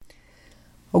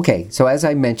Okay, so as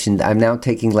I mentioned, I'm now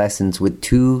taking lessons with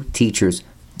 2 teachers.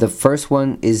 The first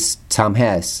one is Tom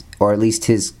Hess, or at least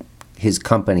his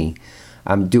company.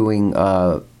 I'm doing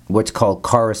what's called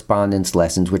correspondence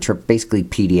lessons, which are basically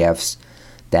PDFs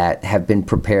that have been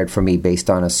prepared for me based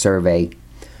on a survey.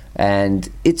 And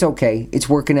it's okay. It's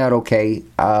working out okay.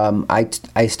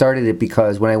 I started it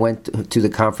because when I went to the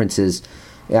conferences,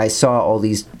 I saw all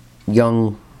these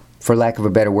young, for lack of a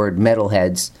better word,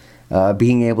 metalheads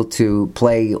being able to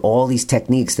play all these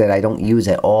techniques that I don't use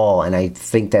at all. And I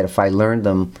think that if I learned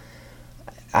them,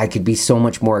 I could be so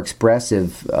much more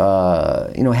expressive.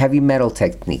 Heavy metal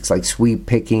techniques like sweep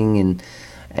picking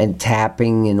and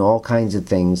tapping and all kinds of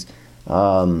things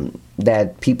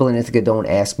that people in Ithaca don't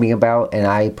ask me about, and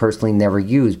I personally never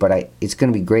use. But it's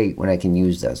going to be great when I can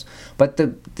use those. But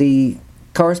the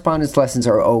correspondence lessons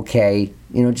are okay.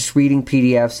 Just reading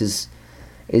PDFs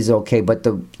is okay. But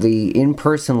the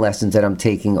in-person lessons that I'm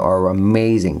taking are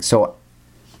amazing. So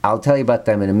I'll tell you about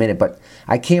them in a minute, but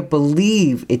I can't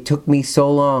believe it took me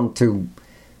so long to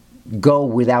go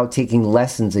without taking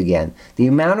lessons again. The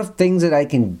amount of things that I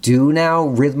can do now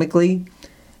rhythmically,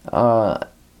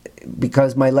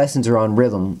 because my lessons are on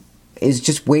rhythm, is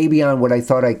just way beyond what I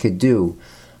thought I could do.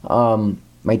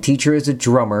 My teacher is a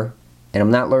drummer, and I'm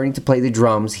not learning to play the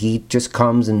drums. He just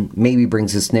comes and maybe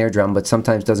brings a snare drum, but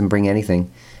sometimes doesn't bring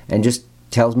anything, and just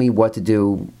tells me what to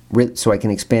do so I can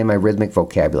expand my rhythmic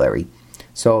vocabulary.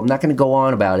 So I'm not going to go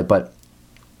on about it, but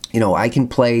I can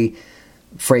play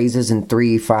phrases in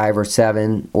 3, 5, or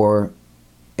 7, or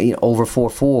over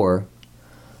 4/4,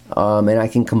 and I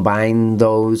can combine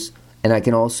those, and I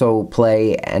can also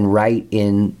play and write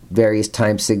in various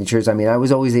time signatures. I mean, I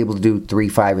was always able to do 3,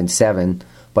 5, and 7,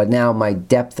 but now my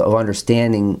depth of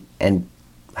understanding and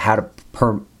how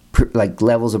to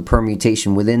levels of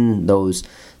permutation within those,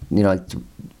 like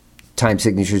time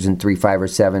signatures in 3, 5, or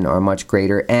 7 are much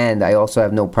greater, and I also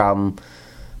have no problem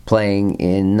playing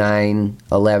in 9,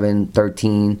 11,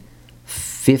 13,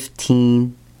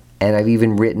 15, and I've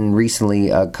even written recently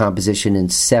a composition in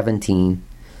 17.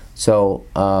 So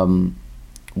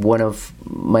one of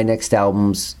my next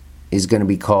albums is going to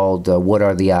be called What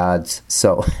Are the Odds?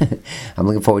 So I'm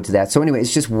looking forward to that. So anyway,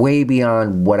 it's just way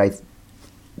beyond what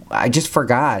I just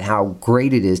forgot how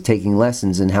great it is taking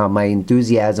lessons, and how my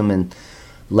enthusiasm and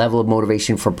level of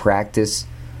motivation for practice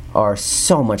are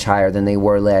so much higher than they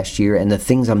were last year, and the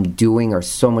things I'm doing are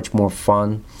so much more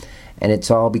fun. And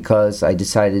it's all because I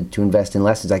decided to invest in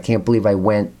lessons. I can't believe I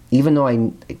went, even though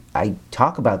I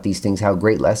talk about these things, how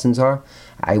great lessons are,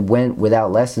 I went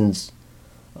without lessons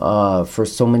for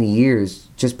so many years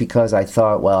just because I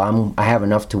thought, well, I have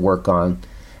enough to work on.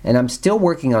 And I'm still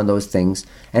working on those things.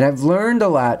 And I've learned a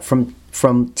lot from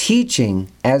teaching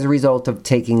as a result of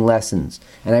taking lessons.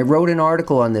 And I wrote an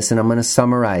article on this, and I'm going to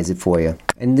summarize it for you.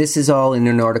 And this is all in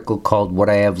an article called What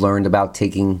I Have Learned About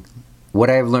Teaching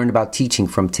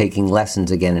from Taking Lessons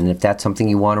Again. And if that's something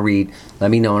you want to read, let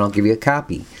me know and I'll give you a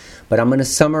copy. But I'm going to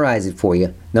summarize it for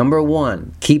you. Number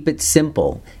 1, keep it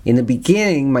simple. In the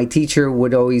beginning, my teacher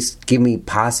would always give me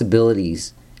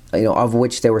possibilities, of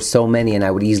which there were so many, and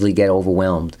I would easily get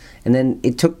overwhelmed. And then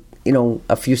it took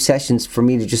a few sessions for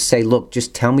me to just say, look,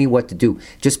 just tell me what to do.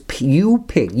 You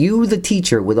pick, the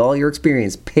teacher with all your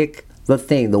experience, pick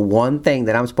the one thing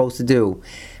that I'm supposed to do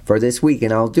for this week,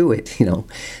 and I'll do it,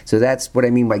 So that's what I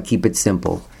mean by keep it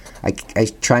simple. I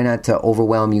try not to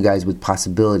overwhelm you guys with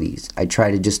possibilities. I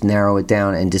try to just narrow it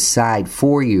down and decide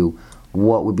for you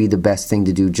what would be the best thing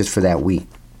to do just for that week.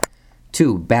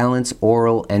 2, balance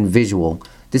oral and visual.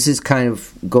 This is kind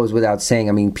of goes without saying.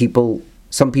 I mean,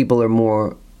 some people are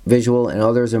more visual and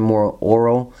others are more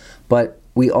oral, but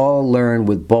we all learn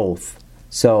with both.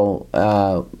 So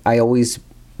I always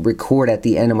record at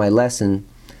the end of my lesson.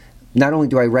 Not only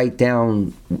do I write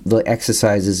down the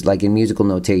exercises like in musical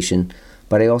notation,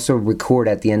 but I also record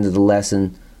at the end of the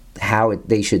lesson how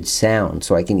they should sound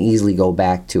so I can easily go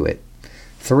back to it.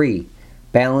 3,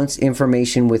 balance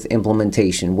information with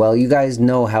implementation. Well, you guys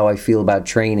know how I feel about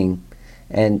training,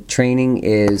 and training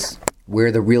is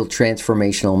where the real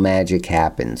transformational magic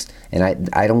happens. And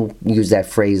I don't use that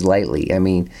phrase lightly. I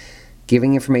mean,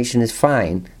 giving information is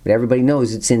fine, but everybody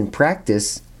knows it's in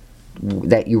practice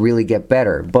that you really get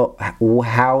better. But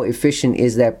how efficient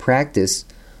is that practice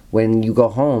when you go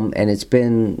home and it's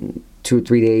been 2 or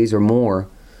 3 days or more,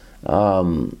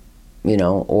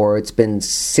 or it's been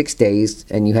 6 days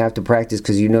and you have to practice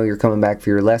because you're coming back for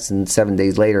your lesson 7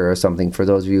 days later or something, for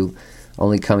those of you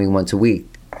only coming once a week.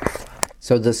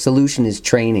 So the solution is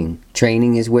training.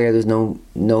 Training is where there's no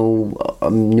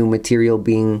new material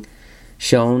being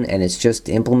shown, and it's just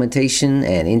implementation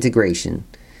and integration.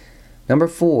 Number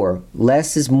 4,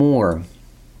 less is more.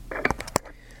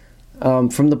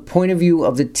 From the point of view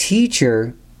of the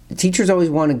teachers always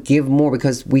want to give more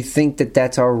because we think that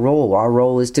that's our role. Our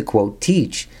role is to, quote,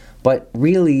 teach. But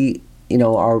really,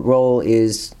 our role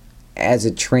is as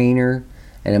a trainer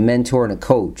and a mentor and a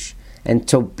coach. And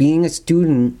so being a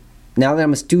student, now that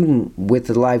I'm a student with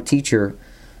a live teacher,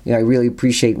 I really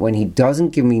appreciate when he doesn't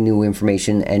give me new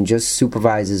information and just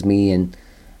supervises me and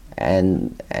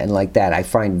like that. I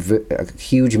find a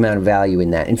huge amount of value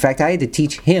in that. In fact, I had to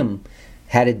teach him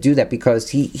how to do that because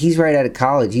he's right out of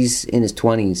college. He's in his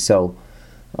 20s, so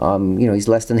he's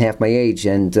less than half my age,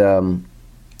 and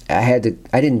I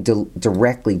didn't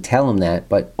directly tell him that,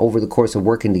 but over the course of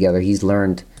working together, he's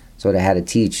learned sort of how to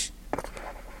teach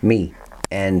me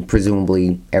and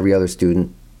presumably every other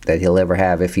student that he'll ever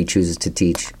have if he chooses to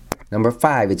teach. Number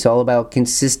 5, it's all about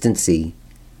consistency.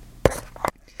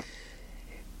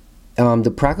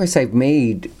 The progress I've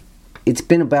made, it's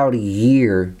been about a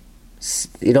year.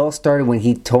 It all started when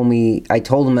I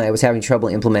told him that I was having trouble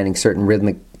implementing certain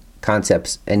rhythmic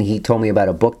concepts, and he told me about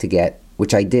a book to get,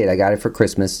 which I did. I got it for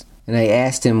Christmas, and I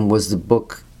asked him, was the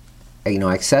book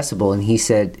accessible, and he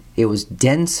said it was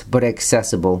dense but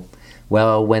accessible.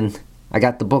 Well, when I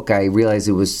got the book, I realized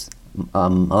it was a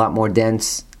lot more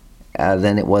dense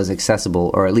than it was accessible,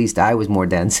 or at least I was more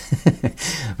dense.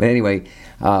 But anyway,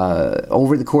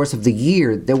 over the course of the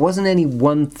year, there wasn't any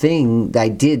one thing that I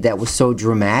did that was so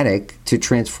dramatic to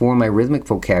transform my rhythmic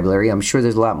vocabulary. I'm sure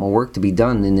there's a lot more work to be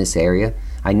done in this area.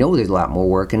 I know there's a lot more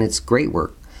work, and it's great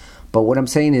work. But what I'm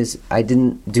saying is I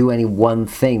didn't do any one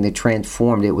thing that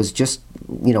transformed. It was just,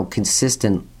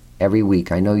 consistent every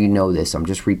week. I know you know this. I'm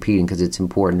just repeating because it's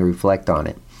important to reflect on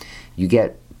it. You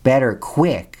get better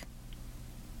quick,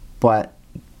 but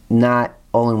not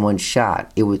all in one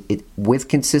shot. With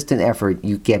consistent effort,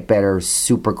 you get better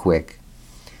super quick,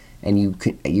 and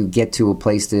you get to a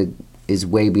place that is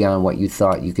way beyond what you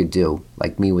thought you could do,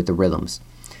 like me with the rhythms.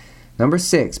 Number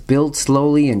 6, build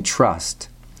slowly and trust.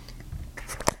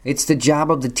 It's the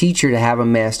job of the teacher to have a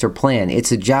master plan. It's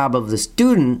the job of the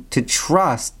student to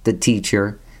trust the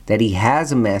teacher that he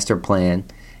has a master plan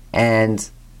and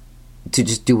to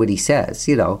just do what he says,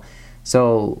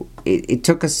 So it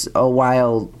took us a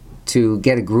while to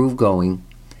get a groove going,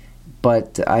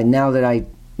 but now that I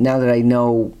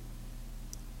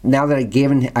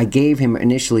gave him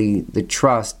initially the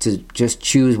trust to just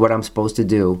choose what I'm supposed to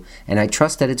do, and I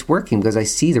trust that it's working because I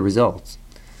see the results.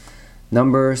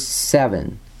 Number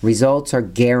 7, results are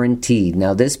guaranteed.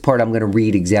 Now this part I'm going to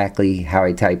read exactly how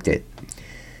I typed it.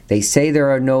 They say there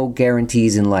are no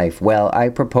guarantees in life. Well, I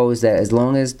propose that as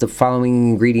long as the following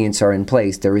ingredients are in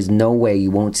place, there is no way you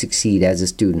won't succeed as a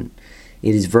student.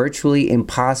 It is virtually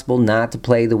impossible not to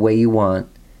play the way you want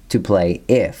to play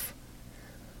if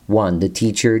 1. The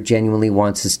teacher genuinely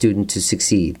wants the student to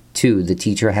succeed. 2. The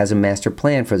teacher has a master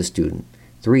plan for the student.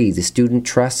 3. The student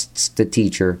trusts the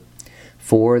teacher.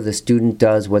 4. The student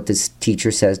does what the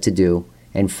teacher says to do.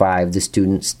 And 5. The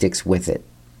student sticks with it.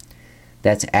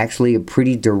 That's actually a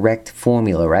pretty direct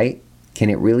formula, right?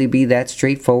 Can it really be that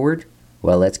straightforward?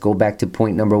 Well, let's go back to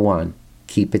point number 1.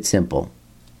 Keep it simple.